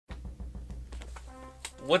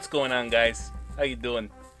What's going on, guys? How you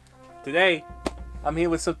doing? Today, I'm here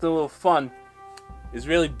with something a little fun. It's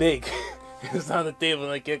really big. It's on the table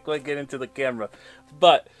and I can't quite get into the camera.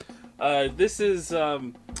 But this is a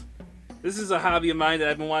hobby of mine that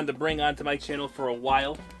I've been wanting to bring onto my channel for a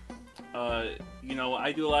while. You know,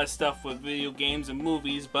 I do a lot of stuff with video games and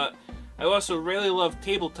movies, but I also really love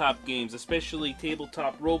tabletop games, especially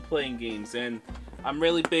tabletop role-playing games, and I'm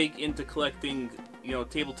really big into collecting, you know,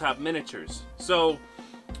 tabletop miniatures. So,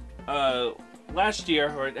 last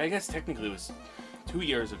year, or I guess technically it was 2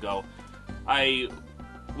 years ago, I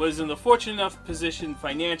was in the fortunate enough position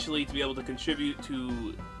financially to be able to contribute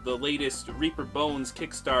to the latest Reaper Bones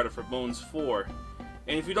Kickstarter for Bones 4.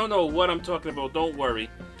 And if you don't know what I'm talking about, don't worry.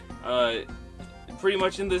 Pretty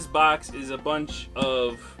much in this box is a bunch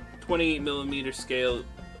of 28mm scale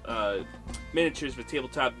miniatures for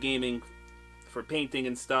tabletop gaming, for painting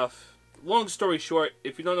and stuff. Long story short,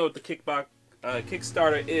 if you don't know what the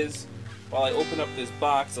Kickstarter is, while I open up this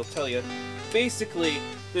box, I'll tell you. Basically,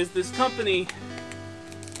 there's this company,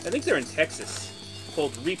 I think they're in Texas,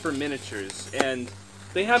 called REAPER Miniatures, and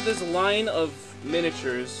they have this line of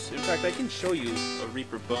miniatures. In fact, I can show you a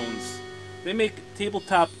Reaper Bones. They make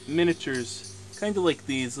tabletop miniatures, kind of like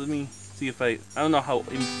these. Let me see if I don't know how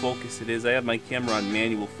in focus it is. I have my camera on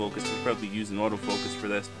manual focus. I'm probably using autofocus for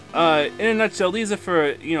this. In a nutshell, these are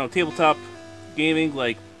for, you know, tabletop gaming,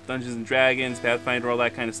 like Dungeons and Dragons, Pathfinder, all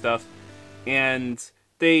that kind of stuff. And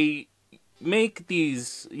they make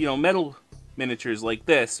these, you know, metal miniatures like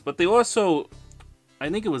this, but they also, I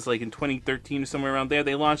think it was like in 2013 or somewhere around there,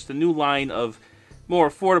 they launched a new line of more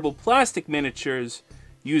affordable plastic miniatures,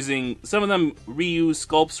 using some of them reuse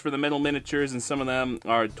sculpts for the metal miniatures, and some of them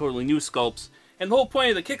are totally new sculpts. And the whole point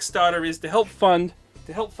of the Kickstarter is to help fund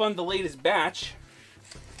the latest batch.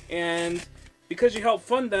 And because you help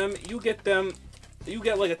fund them, you get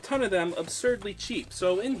like a ton of them absurdly cheap.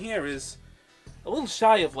 So in here is a little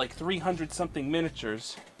shy of like 300 something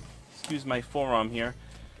miniatures. Excuse my forearm here,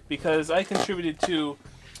 because I contributed to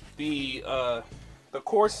the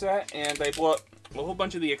core set, and I bought a whole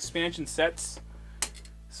bunch of the expansion sets.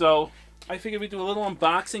 So I figured we'd do a little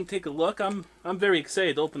unboxing, take a look. I'm very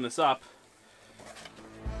excited to open this up.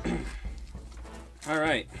 All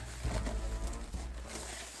right.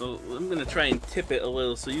 So I'm gonna try and tip it a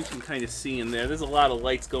little so you can kind of see in there. There's a lot of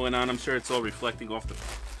lights going on. I'm sure it's all reflecting off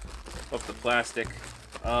the plastic.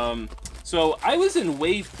 So I was in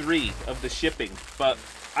wave 3 of the shipping, but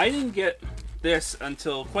I didn't get this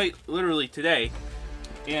until quite literally today.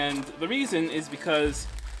 And the reason is because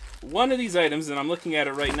one of these items, and I'm looking at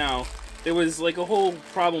it right now, there was like a whole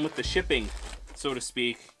problem with the shipping, so to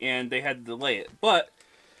speak, and they had to delay it. But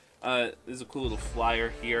there's a cool little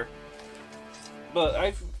flyer here.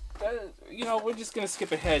 But you know, we're just gonna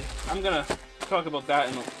skip ahead. I'm gonna talk about that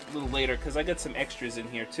in a little later because I got some extras in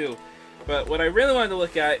here too. But what I really wanted to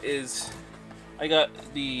look at is I got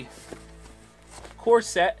the core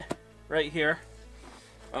set right here.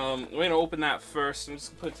 We're going to open that first. I'm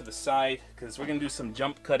just going to put it to the side because we're going to do some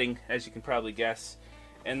jump cutting, as you can probably guess.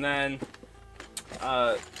 And then,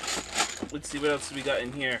 let's see what else we got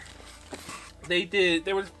in here.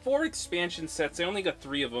 There were 4 expansion sets. I only got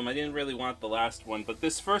 3 of them. I didn't really want the last one. But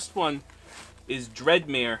this first one is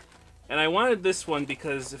Dreadmere. And I wanted this one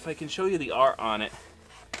because if I can show you the art on it,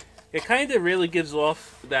 it kind of really gives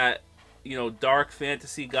off that, you know, dark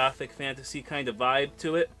fantasy, gothic fantasy kind of vibe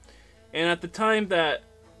to it. And at the time that,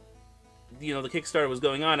 you know, the Kickstarter was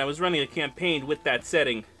going on, I was running a campaign with that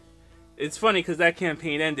setting. It's funny because that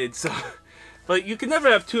campaign ended, so but you can never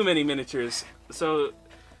have too many miniatures. So,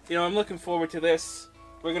 you know, I'm looking forward to this.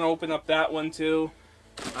 We're gonna open up that one too.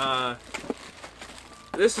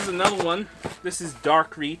 This is another one. This is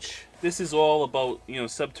Darkreach. This is all about, you know,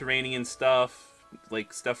 subterranean stuff,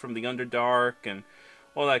 like stuff from the Underdark and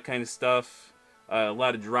all that kind of stuff. A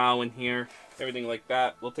lot of drow in here, everything like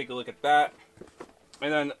that. We'll take a look at that.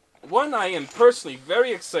 And then one I am personally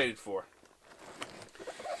very excited for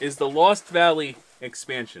is the Lost Valley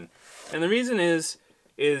expansion. And the reason is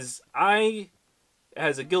I,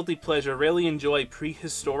 as a guilty pleasure, really enjoy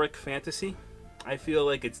prehistoric fantasy. I feel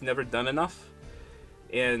like it's never done enough.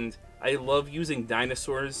 And I love using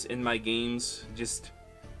dinosaurs in my games just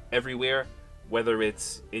everywhere. Whether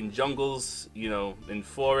it's in jungles, you know, in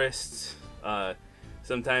forests.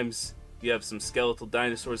 Sometimes you have some skeletal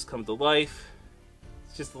dinosaurs come to life.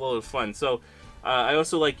 It's just a lot of fun. So I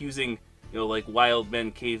also like using, you know, like wild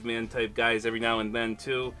men, caveman type guys every now and then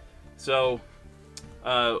too. So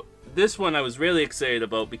this one I was really excited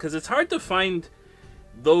about because it's hard to find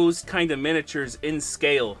those kind of miniatures in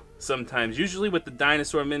scale sometimes. Usually with the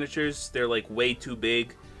dinosaur miniatures, they're like way too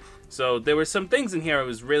big. So there were some things in here I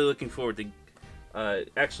was really looking forward to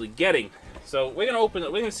actually getting. So we're gonna open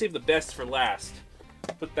it. We're gonna save the best for last.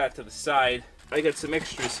 Put that to the side. I got some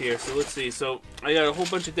extras here, so let's see. So I got a whole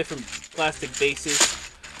bunch of different plastic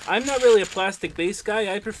bases. I'm not really a plastic base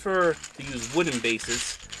guy. I prefer to use wooden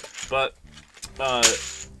bases, but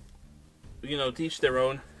you know, to each their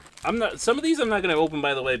own. Some of these I'm not going to open,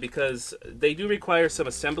 by the way, because they do require some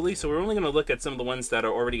assembly, so we're only going to look at some of the ones that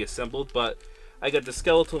are already assembled. But I got the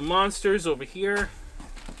skeletal monsters over here.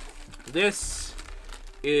 This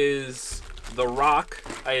is the Rock.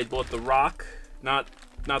 I had bought the Rock, not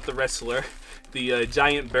the wrestler, the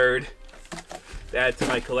giant bird to add to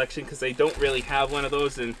my collection, because I don't really have one of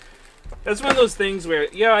those. And that's one of those things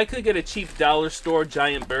where, yeah, I could get a cheap dollar store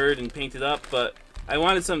giant bird and paint it up, but I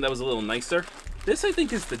wanted something that was a little nicer. This, I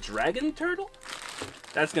think, is the dragon turtle.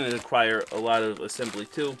 That's going to require a lot of assembly,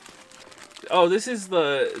 too. Oh, this is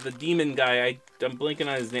the demon guy. I'm blinking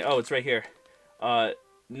on his name. Oh, it's right here.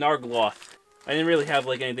 Nargloth. I didn't really have,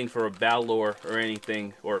 like, anything for a Balor or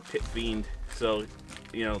anything, or a Pit Fiend. So,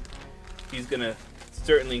 you know, he's going to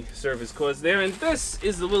certainly serve his cause there. And this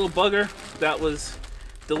is the little bugger that was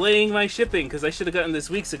delaying my shipping, because I should have gotten this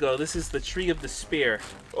weeks ago. This is the Tree of Despair.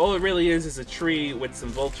 All it really is a tree with some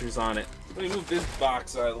vultures on it. Let me move this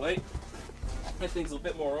box out of the way. That thing's a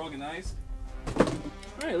bit more organized.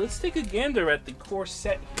 Alright, let's take a gander at the core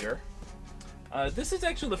set here. This is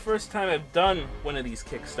actually the first time I've done one of these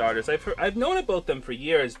Kickstarters. I've known about them for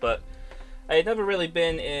years, but I had never really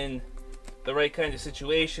been in the right kind of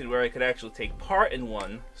situation where I could actually take part in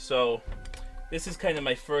one. So this is kind of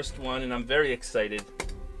my first one, and I'm very excited.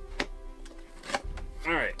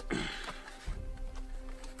 Alright.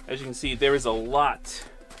 As you can see, there is a lot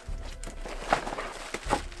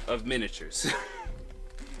of miniatures.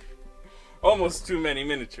 Almost too many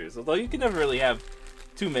miniatures, although you can never really have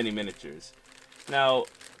too many miniatures. Now,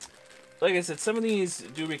 like I said, some of these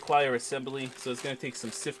do require assembly, so it's going to take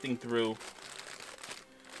some sifting through.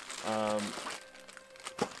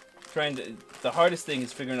 The hardest thing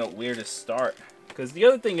is figuring out where to start, because the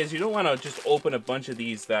other thing is you don't want to just open a bunch of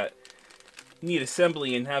these that need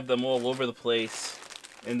assembly and have them all over the place,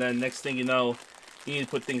 and then next thing you know, you need to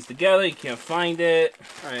put things together, you can't find it.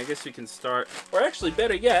 Alright, I guess we can start. Or actually,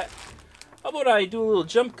 better yet, how about I do a little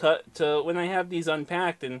jump cut to when I have these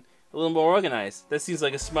unpacked and a little more organized. That seems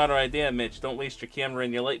like a smarter idea, Mitch. Don't waste your camera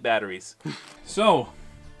and your light batteries. So,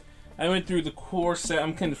 I went through the core set.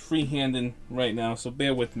 I'm kind of freehanding right now, so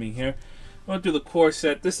bear with me here. I went through the core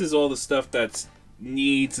set. This is all the stuff that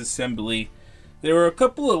needs assembly. There were a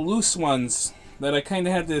couple of loose ones that I kind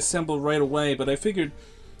of had to assemble right away, but I figured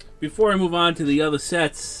before I move on to the other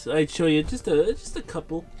sets, I'd show you just a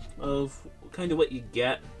couple of kind of what you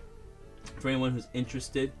get for anyone who's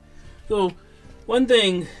interested. So, one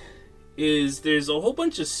thing is there's a whole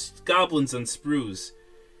bunch of goblins on sprues,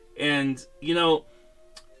 and you know,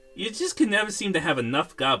 you just can never seem to have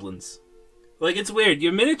enough goblins. Like, it's weird.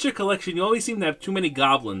 Your miniature collection, you always seem to have too many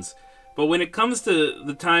goblins, but when it comes to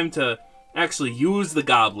the time to actually use the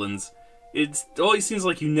goblins, it always seems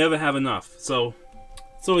like you never have enough. So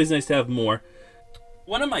it's always nice to have more.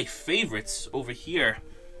 One of my favorites over here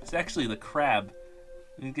is actually the crab.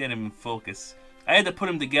 Let me get him in focus. I had to put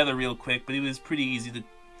him together real quick, but he was pretty easy to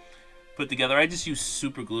put together. I just used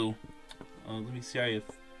super glue. Let me see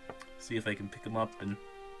if I can pick him up and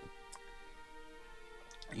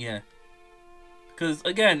yeah. Because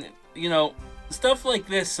again, you know, stuff like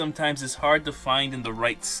this sometimes is hard to find in the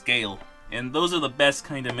right scale, and those are the best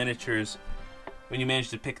kind of miniatures when you manage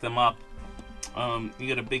to pick them up. You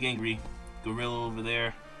got a big angry gorilla over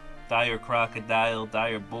there, dire crocodile,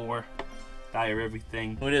 dire boar, dire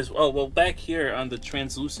everything. What is? Oh well, back here on the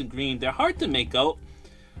translucent green, they're hard to make out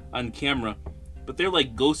on camera, but they're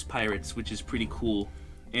like ghost pirates, which is pretty cool.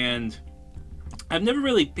 And I've never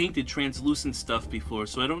really painted translucent stuff before,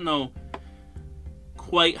 so I don't know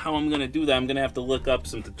quite how I'm gonna do that. I'm gonna have to look up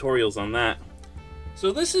some tutorials on that.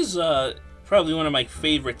 So this is probably one of my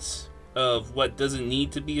favorites of what doesn't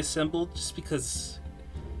need to be assembled, just because,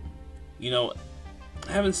 you know,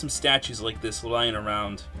 having some statues like this lying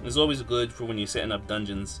around is always good for when you're setting up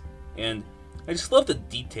dungeons, and I just love the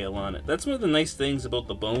detail on it. That's one of the nice things about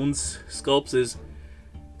the Bones sculpts, is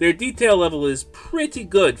their detail level is pretty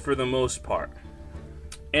good for the most part.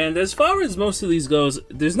 And as far as most of these goes,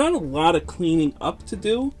 there's not a lot of cleaning up to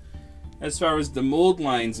do as far as the mold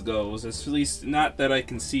lines goes, at least not that I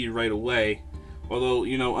can see right away. Although,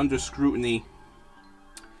 you know, under scrutiny,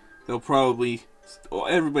 they'll probably,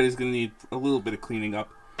 everybody's going to need a little bit of cleaning up.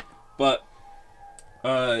 But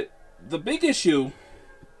the big issue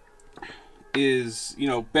is, you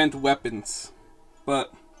know, bent weapons.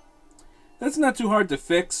 But that's not too hard to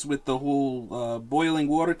fix with the whole boiling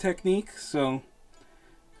water technique. So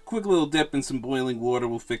quick little dip in some boiling water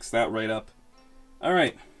will fix that right up.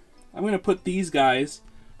 Alright, I'm going to put these guys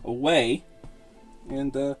away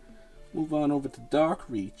and move on over to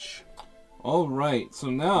Darkreach. Alright, so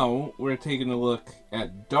now we're taking a look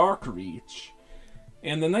at Darkreach.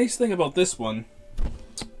 And the nice thing about this one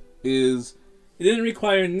is it didn't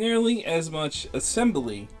require nearly as much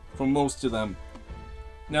assembly for most of them.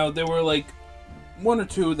 Now, there were like one or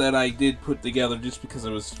two that I did put together just because I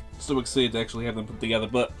was so excited to actually have them put together.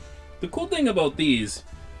 But the cool thing about these,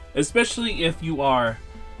 especially if you are,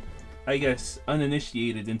 I guess,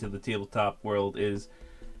 uninitiated into the tabletop world, is,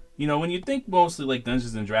 you know, when you think mostly like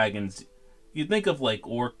Dungeons and Dragons, you think of like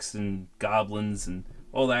orcs and goblins and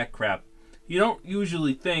all that crap. You don't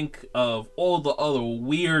usually think of all the other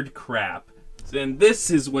weird crap. And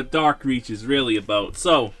this is what Darkreach is really about.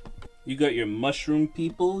 So, you got your mushroom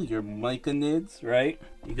people, your myconids, right?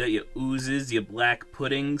 You got your oozes, your black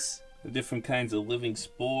puddings, the different kinds of living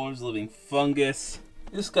spores, living fungus.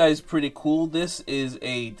 This guy's pretty cool. This is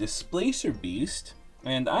a displacer beast.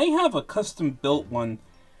 And I have a custom built one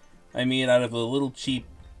I made out of a little cheap,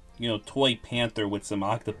 you know, toy panther with some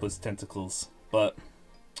octopus tentacles. But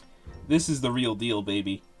this is the real deal,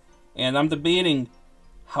 baby. And I'm debating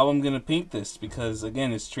how I'm gonna paint this because,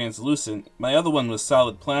 again, it's translucent. My other one was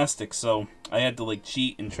solid plastic, so I had to like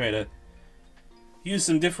cheat and try to use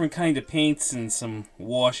some different kind of paints and some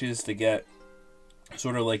washes to get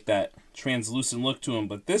sort of like that translucent look to them.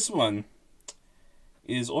 But this one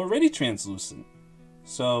is already translucent,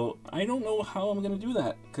 so I don't know how I'm gonna do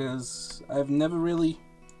that because I've never really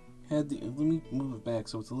had the. Let me move it back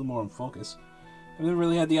so it's a little more in focus. I've never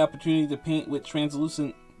really had the opportunity to paint with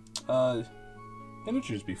translucent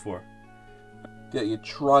miniatures before. Got your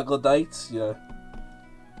troglodytes, yeah.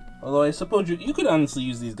 Although I suppose you could honestly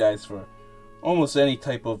use these guys for almost any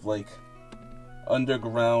type of like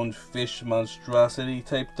underground fish monstrosity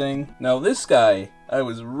type thing. Now this guy I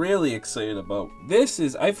was really excited about. This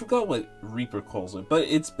is, I forgot what Reaper calls it, but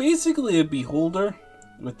it's basically a beholder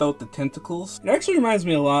without the tentacles. It actually reminds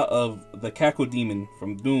me a lot of the Cacodemon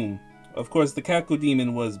from Doom. Of course, the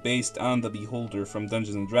Cacodemon was based on the Beholder from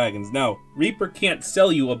Dungeons and Dragons. Now, Reaper can't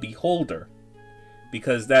sell you a Beholder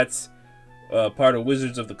because that's part of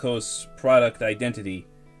Wizards of the Coast's product identity.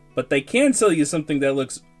 But they can sell you something that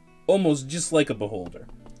looks almost just like a Beholder.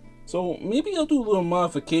 So maybe I'll do a little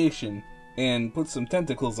modification and put some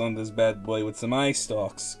tentacles on this bad boy with some eye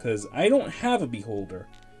stalks, because I don't have a Beholder.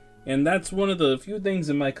 And that's one of the few things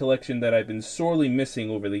in my collection that I've been sorely missing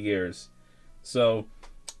over the years. So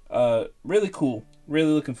really cool.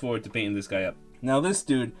 Really looking forward to painting this guy up. Now this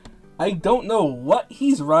dude, I don't know what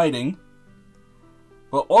he's riding,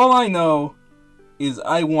 but all I know is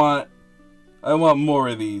I want more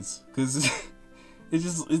of these, because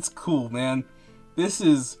it's cool, man. This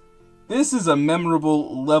is a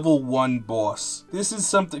memorable level 1 boss. This is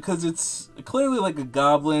something, because it's clearly like a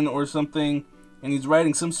goblin or something, and he's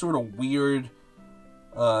riding some sort of weird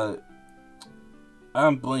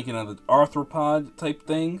I'm blanking on the arthropod type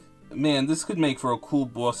thing. Man, this could make for a cool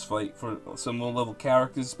boss fight for some low-level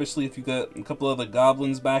characters, especially if you got a couple other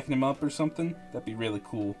goblins backing him up or something. That'd be really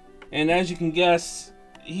cool. And as you can guess,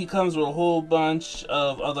 he comes with a whole bunch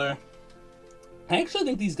of other... I actually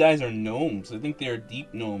think these guys are gnomes. I think they're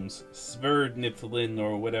deep gnomes. Sverdniflin,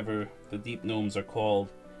 or whatever the deep gnomes are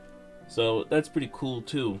called. So that's pretty cool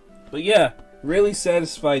too. But yeah, really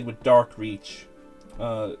satisfied with Darkreach.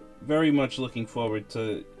 Very much looking forward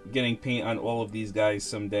to getting paint on all of these guys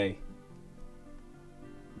someday.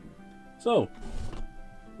 So,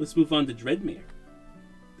 let's move on to Dreadmere.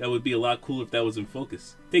 That would be a lot cooler if that was in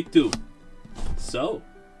focus. Take 2. So,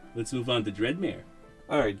 let's move on to Dreadmere.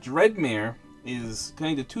 Alright, Dreadmere is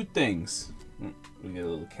kind of 2 things. We got a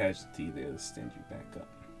little casualty there to stand you back up.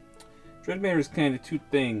 Dreadmere is kind of 2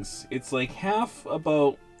 things. It's like half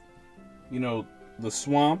about, you know, the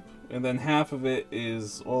swamp, and then half of it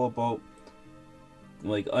is all about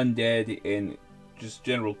like undead and just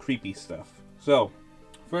general creepy stuff. So,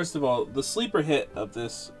 first of all, the sleeper hit of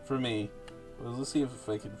this for me was, let's see if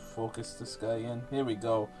I can focus this guy in. Here we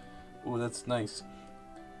go. Oh, that's nice.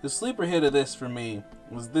 The sleeper hit of this for me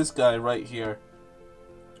was this guy right here,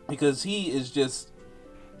 because he is just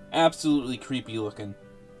absolutely creepy looking,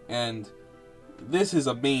 and this is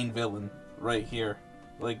a main villain right here.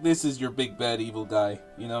 Like, this is your big bad evil guy,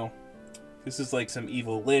 you know? This is like some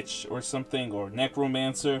evil lich or something, or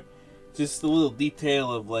necromancer. Just a little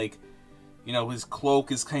detail of, like, you know, his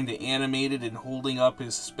cloak is kind of animated and holding up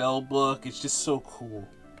his spell book. It's just so cool.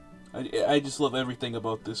 I just love everything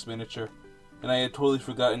about this miniature. And I had totally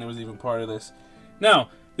forgotten it was even part of this. Now,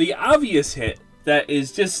 the obvious hit that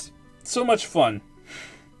is just so much fun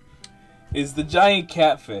is the giant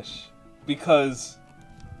catfish. Because,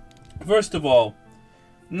 first of all,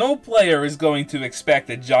 no player is going to expect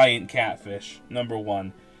a giant catfish, number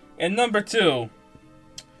one. And number two,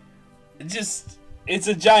 it's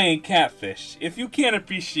a giant catfish. If you can't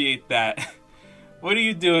appreciate that, what are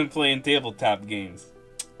you doing playing tabletop games?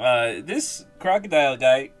 This crocodile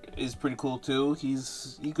guy is pretty cool too.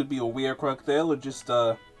 He could be a weird crocodile or just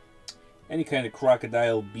any kind of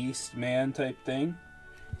crocodile beast man type thing.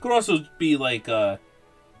 Could also be like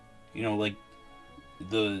you know, like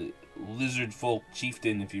the lizard folk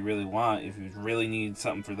chieftain if you really want. If you really need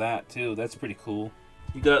something for that too, that's pretty cool.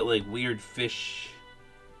 You got like weird fish,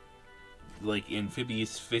 like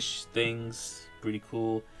amphibious fish things, pretty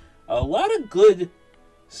cool. A lot of good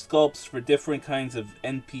sculpts for different kinds of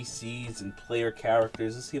NPCs and player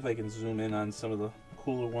characters. Let's see if I can zoom in on some of the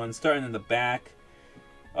cooler ones. Starting in the back.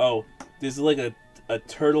 Oh, there's like a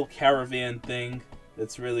turtle caravan thing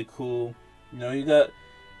that's really cool. You know, you got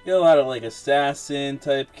a lot of like assassin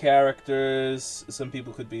type characters. Some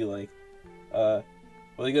people could be like, well,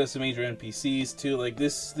 you got some major NPCs too. Like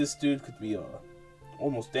this dude could be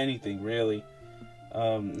almost anything really.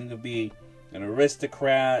 It could be an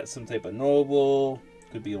aristocrat, some type of noble.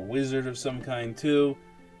 Could be a wizard of some kind too,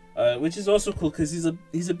 which is also cool because he's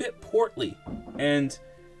a bit portly, and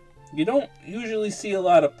you don't usually see a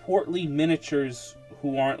lot of portly miniatures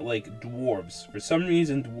who aren't like dwarves. For some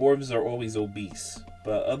reason, dwarves are always obese,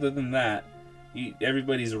 but other than that,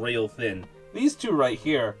 everybody's rail thin. These two right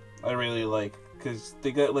here, I really like because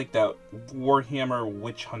they got like that Warhammer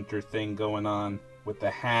witch hunter thing going on with the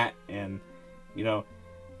hat, and you know,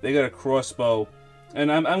 they got a crossbow. And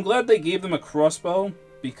I'm glad they gave them a crossbow,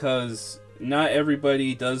 because not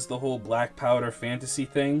everybody does the whole black powder fantasy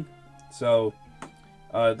thing. So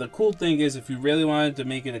the cool thing is, if you really wanted to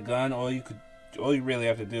make it a gun, all you really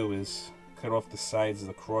have to do is cut off the sides of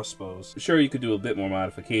the crossbows. Sure, you could do a bit more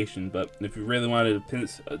modification, but if you really wanted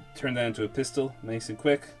to turn that into a pistol, nice and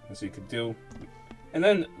quick, that's what you could do. And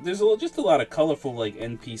then there's just a lot of colorful like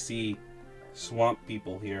NPC swamp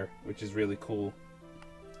people here, which is really cool.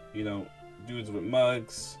 You know, dudes with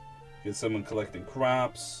mugs, get someone collecting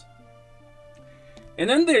crops. And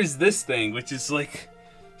then there's this thing, which is like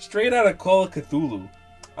straight out of Call of Cthulhu.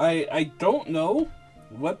 I don't know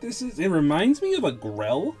what this is. It reminds me of a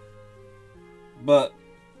Grell, but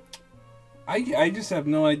I just have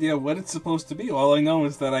no idea what it's supposed to be. All I know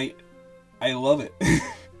is that I love it.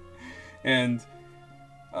 And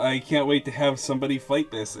I can't wait to have somebody fight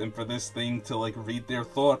this, and for this thing to like read their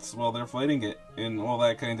thoughts while they're fighting it, and all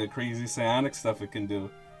that kind of crazy psionic stuff it can do.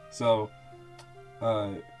 So,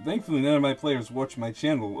 thankfully none of my players watch my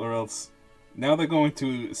channel, or else now they're going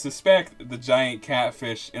to suspect the giant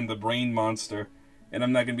catfish and the brain monster, and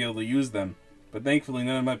I'm not going to be able to use them. But thankfully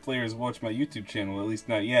none of my players watch my YouTube channel, at least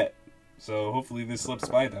not yet. So hopefully this slips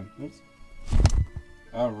by them. Oops.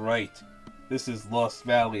 Alright, this is Lost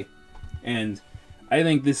Valley, and I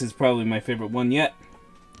think this is probably my favorite one yet.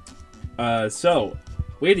 So,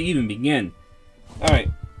 where to even begin? Alright,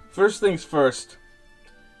 first things first.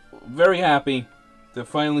 Very happy to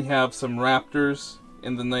finally have some raptors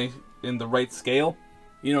in the right scale.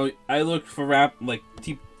 You know, I looked for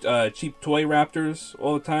cheap toy raptors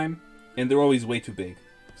all the time, and they're always way too big.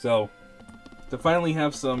 So, to finally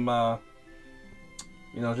have some,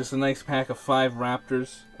 you know, just a nice pack of 5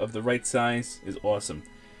 raptors of the right size is awesome.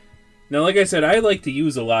 Now, like I said, I like to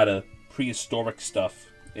use a lot of prehistoric stuff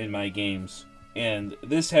in my games, and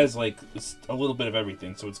this has like a little bit of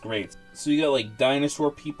everything, so it's great. So you got like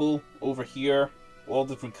dinosaur people over here, all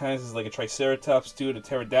different kinds. There's like a triceratops dude, a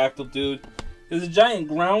pterodactyl dude. There's a giant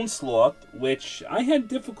ground sloth, which I had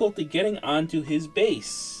difficulty getting onto his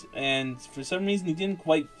base, and for some reason he didn't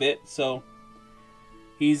quite fit, so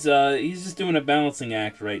he's just doing a balancing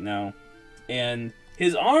act right now. And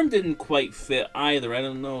his arm didn't quite fit either. I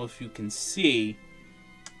don't know if you can see.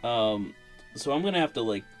 So I'm going to have to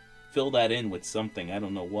like fill that in with something. I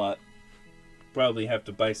don't know what. Probably have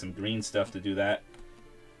to buy some green stuff to do that.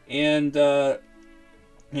 And,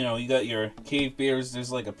 you know, you got your cave bears.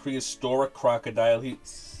 There's like a prehistoric crocodile.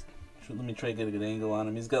 Let me try to get a good angle on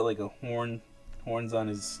him. He's got like a horns on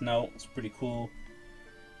his snout. It's pretty cool.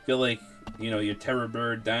 You got like, you know, your terror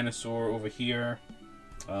bird dinosaur over here.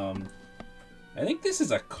 I think this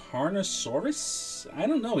is a Carnosaurus? I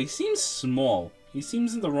don't know. He seems small. He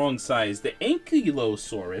seems in the wrong size. The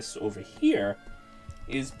Ankylosaurus over here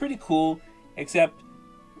is pretty cool, except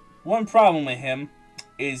one problem with him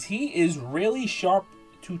is he is really sharp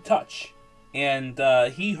to touch, and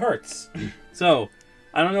he hurts. So,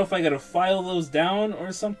 I don't know if I gotta file those down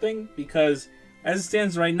or something, because as it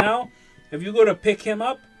stands right now, if you go to pick him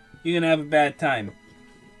up, you're gonna have a bad time.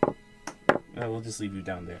 we'll just leave you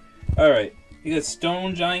down there. Alright, you got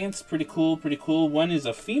stone giants. Pretty cool, pretty cool. One is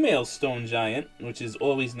a female stone giant, which is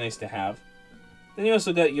always nice to have. Then you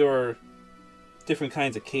also got your different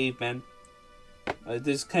kinds of cavemen.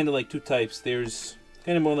 There's kind of like two types. There's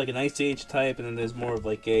kind of more like an Ice Age type, and then there's more of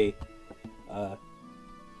like a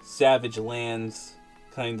Savage Lands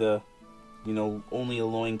kind of, you know, only a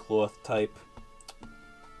loincloth type.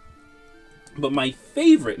 But my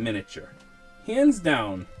favorite miniature, hands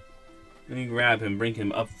down, let me grab him, bring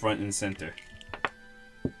him up front and center.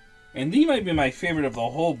 And he might be my favorite of the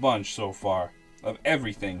whole bunch so far, of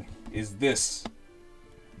everything, is this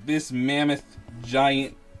mammoth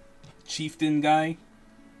giant chieftain guy.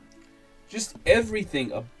 Just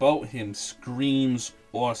everything about him screams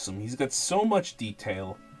awesome. He's got so much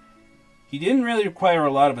detail. He didn't really require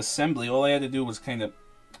a lot of assembly. All I had to do was kind of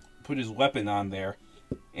put his weapon on there.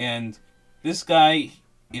 And this guy,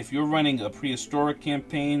 if you're running a prehistoric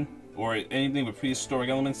campaign or anything with prehistoric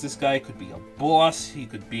elements, this guy could be a boss. He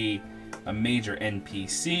could be a major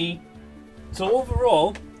NPC. So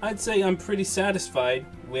overall, I'd say I'm pretty satisfied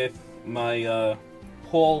with my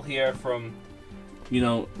haul here from, you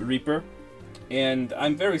know, Reaper. And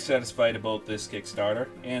I'm very satisfied about this Kickstarter.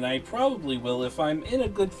 And I probably will, if I'm in a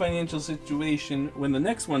good financial situation when the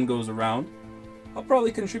next one goes around, I'll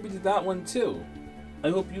probably contribute to that one too. I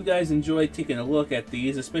hope you guys enjoyed taking a look at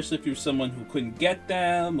these, especially if you're someone who couldn't get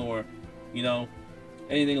them or, you know,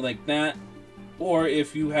 anything like that. Or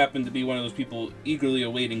if you happen to be one of those people eagerly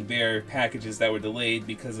awaiting their packages that were delayed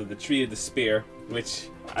because of the Tree of Despair, which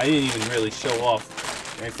I didn't even really show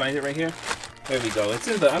off. Can I find it right here? There we go. It's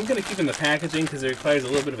in the. I'm gonna keep in the packaging because it requires a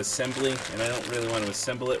little bit of assembly, and I don't really want to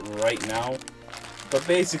assemble it right now. But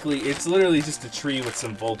basically, it's literally just a tree with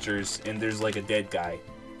some vultures, and there's like a dead guy.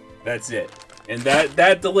 That's it. And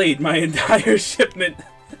that delayed my entire shipment.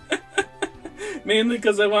 Mainly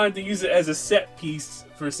because I wanted to use it as a set piece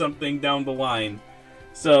for something down the line.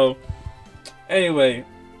 So, anyway,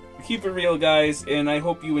 keep it real, guys, and I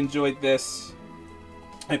hope you enjoyed this.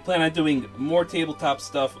 I plan on doing more tabletop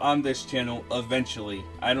stuff on this channel eventually.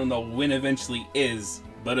 I don't know when eventually is,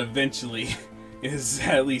 but eventually is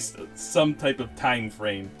at least some type of time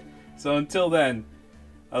frame. So until then,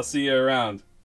 I'll see you around.